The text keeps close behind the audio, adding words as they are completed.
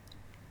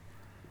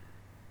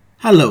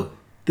Hello,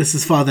 this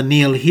is Father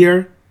Neil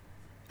here,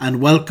 and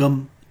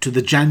welcome to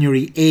the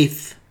January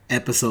 8th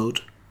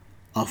episode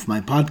of my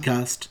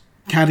podcast,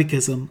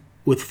 Catechism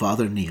with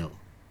Father Neil.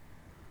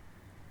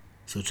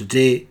 So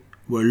today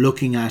we're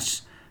looking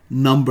at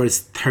numbers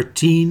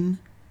 13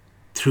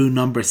 through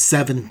number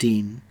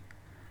 17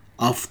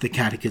 of the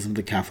Catechism of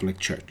the Catholic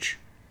Church.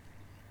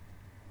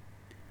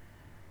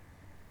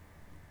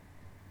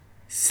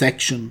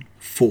 Section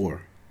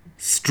 4.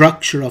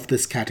 Structure of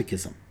this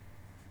Catechism.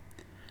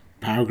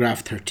 Paragraph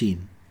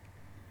 13.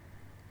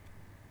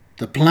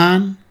 The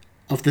plan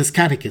of this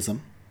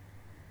catechism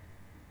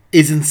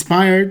is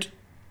inspired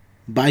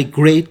by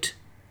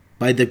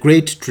the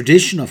great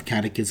tradition of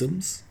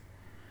catechisms,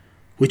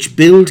 which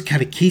build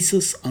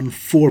catechesis on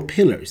 4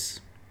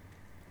 pillars: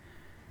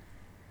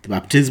 the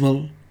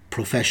baptismal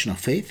profession of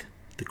faith,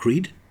 the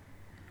Creed,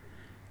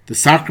 the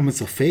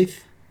sacraments of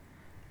faith,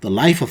 the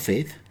life of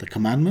faith, the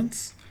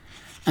commandments,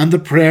 and the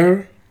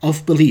prayer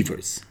of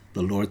believers,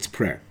 the Lord's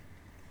Prayer.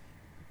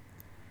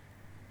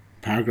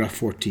 Paragraph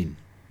 14.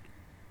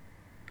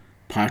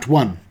 Part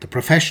 1. The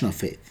profession of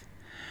faith.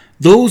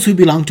 Those who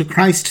belong to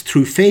Christ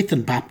through faith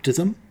and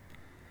baptism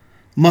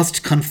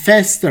must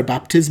confess their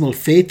baptismal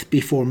faith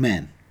before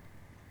men.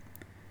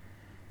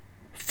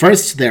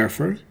 First,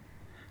 therefore,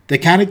 the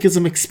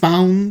Catechism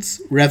expounds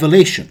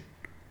revelation,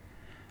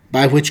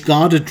 by which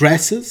God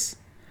addresses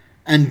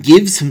and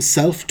gives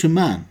himself to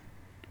man,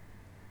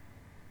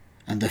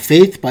 and the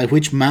faith by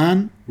which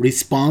man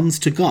responds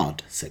to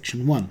God,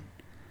 section 1.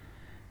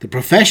 The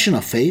profession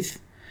of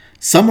faith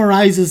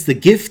summarizes the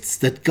gifts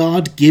that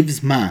God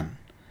gives man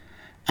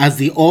as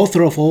the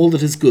author of all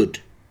that is good,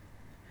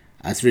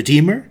 as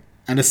Redeemer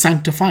and a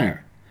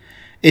sanctifier.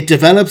 It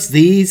develops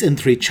these in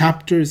 3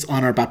 chapters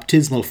on our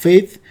baptismal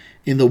faith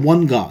in the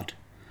one God,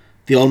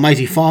 the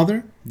Almighty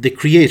Father, the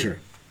Creator,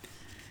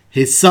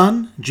 his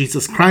Son,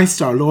 Jesus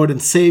Christ, our Lord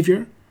and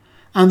Saviour,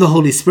 and the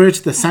Holy Spirit,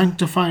 the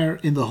Sanctifier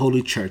in the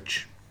Holy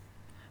Church.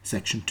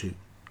 Section 2.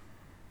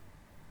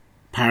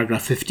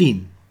 Paragraph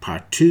 15.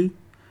 Part 2.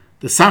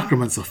 The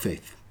Sacraments of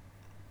Faith.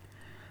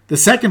 The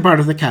second part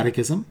of the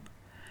Catechism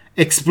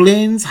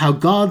explains how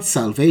God's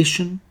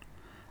salvation,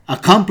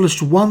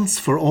 accomplished once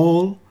for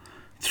all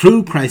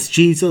through Christ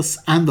Jesus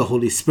and the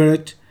Holy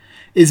Spirit,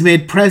 is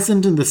made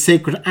present in the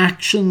sacred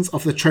actions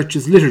of the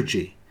Church's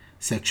liturgy,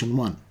 section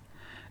 1,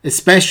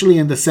 especially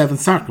in the 7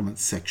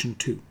 sacraments, section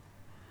 2.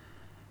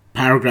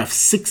 Paragraph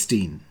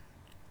 16.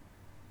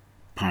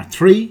 Part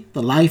 3.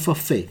 The life of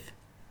faith.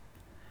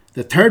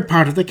 The third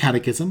part of the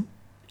Catechism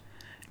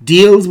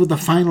deals with the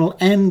final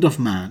end of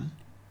man,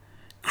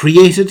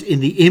 created in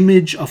the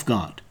image of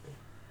God,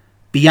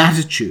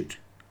 beatitude,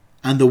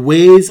 and the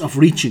ways of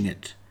reaching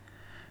it,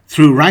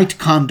 through right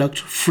conduct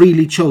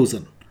freely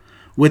chosen,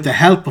 with the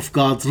help of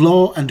God's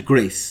law and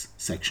grace,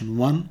 section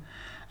 1,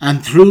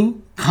 and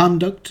through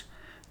conduct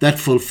that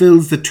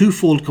fulfills the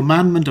twofold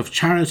commandment of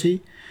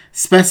charity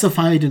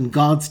specified in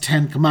God's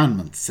 10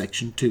 commandments,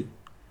 section 2.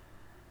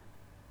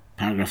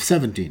 Paragraph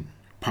 17.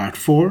 Part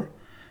 4.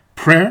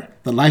 Prayer,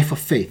 the life of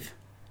faith.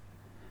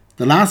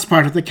 The last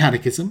part of the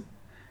Catechism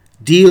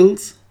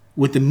deals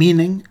with the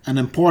meaning and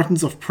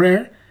importance of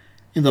prayer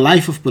in the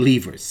life of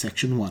believers,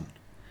 section 1.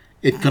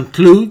 It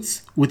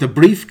concludes with a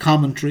brief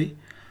commentary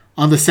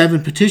on the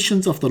 7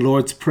 petitions of the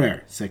Lord's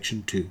Prayer,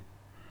 section 2.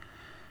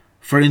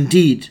 For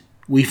indeed,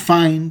 we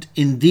find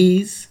in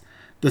these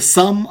the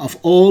sum of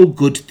all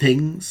good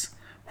things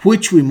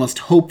which we must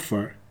hope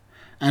for,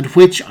 and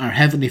which our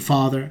Heavenly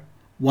Father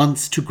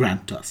wants to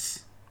grant us.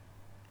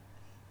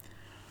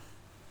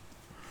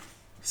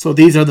 So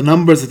these are the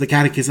numbers of the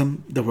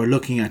Catechism that we're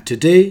looking at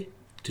today.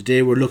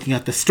 Today we're looking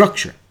at the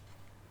structure,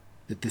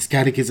 that this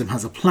Catechism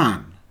has a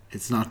plan.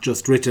 It's not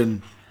just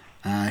written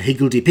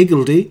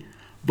higgledy-piggledy,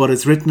 but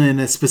it's written in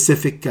a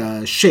specific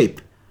shape.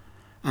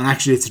 And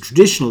actually it's a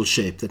traditional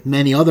shape that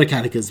many other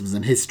catechisms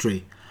in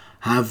history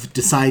have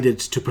decided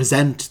to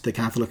present the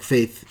Catholic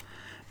faith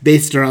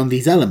based around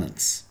these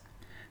elements.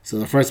 So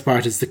the first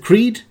part is the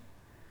Creed,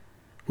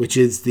 which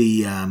is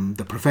the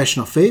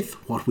profession of faith,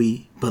 what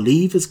we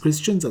believe as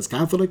Christians, as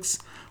Catholics.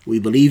 We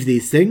believe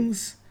these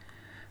things.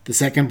 The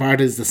second part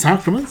is the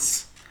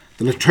sacraments,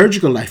 the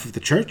liturgical life of the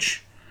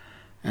Church.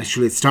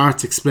 Actually, it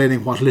starts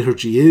explaining what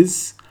liturgy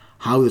is,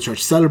 how the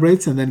Church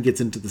celebrates, and then gets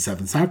into the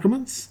 7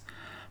 sacraments.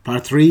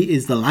 Part 3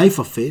 is the life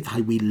of faith,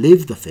 how we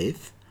live the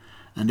faith.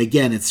 And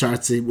again, it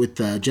starts with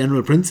the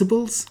general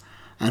principles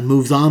and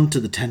moves on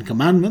to the 10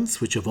 commandments,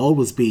 which have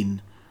always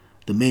been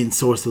the main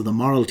source of the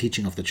moral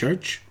teaching of the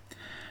Church.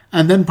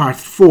 And then part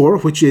 4,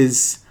 which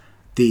is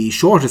the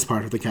shortest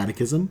part of the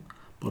Catechism,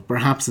 but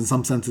perhaps in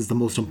some senses the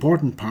most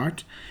important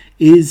part,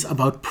 is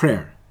about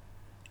prayer,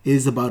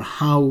 is about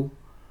how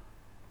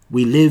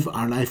we live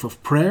our life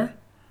of prayer.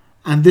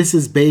 And this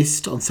is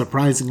based,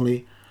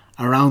 unsurprisingly,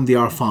 around the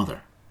Our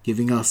Father,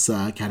 giving us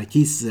a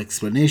catechesis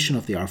explanation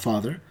of the Our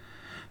Father.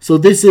 So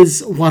this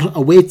is what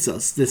awaits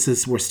us.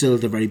 We're still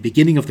at the very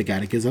beginning of the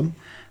Catechism,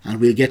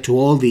 and we'll get to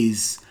all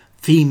these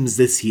themes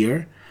this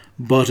year.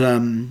 But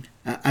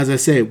as I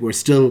say, we're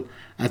still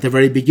at the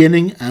very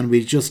beginning, and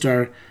we just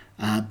are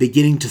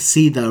beginning to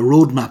see the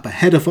roadmap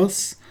ahead of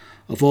us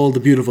of all the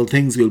beautiful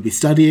things we'll be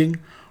studying,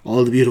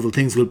 all the beautiful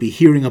things we'll be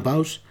hearing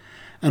about,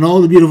 and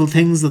all the beautiful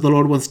things that the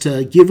Lord wants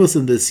to give us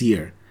in this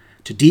year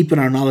to deepen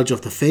our knowledge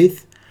of the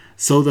faith,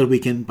 so that we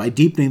can, by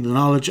deepening the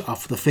knowledge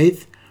of the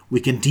faith, we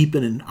can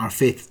deepen in our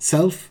faith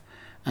itself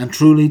and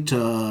truly to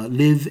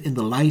live in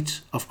the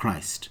light of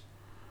Christ.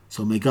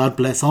 So may God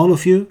bless all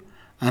of you,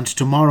 and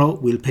tomorrow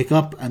we'll pick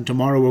up, and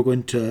tomorrow we're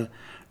going to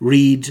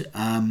read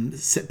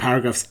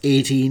paragraphs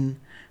 18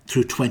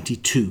 through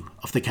 22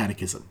 of the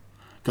Catechism.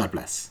 God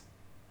bless.